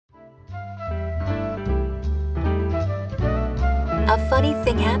funny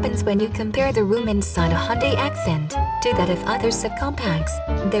thing happens when you compare the room inside a Hyundai Accent to that of other subcompacts.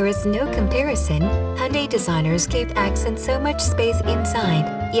 There is no comparison. Hyundai designers gave Accent so much space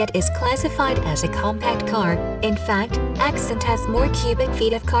inside, yet is classified as a compact car. In fact, Accent has more cubic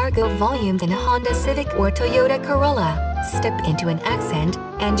feet of cargo volume than a Honda Civic or Toyota Corolla. Step into an Accent,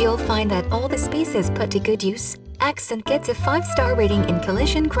 and you'll find that all the space is put to good use. Accent gets a 5-star rating in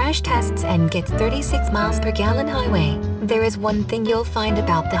collision crash tests and gets 36 miles per gallon highway. There is one thing you'll find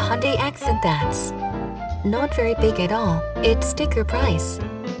about the Hyundai Accent that's not very big at all. Its sticker price.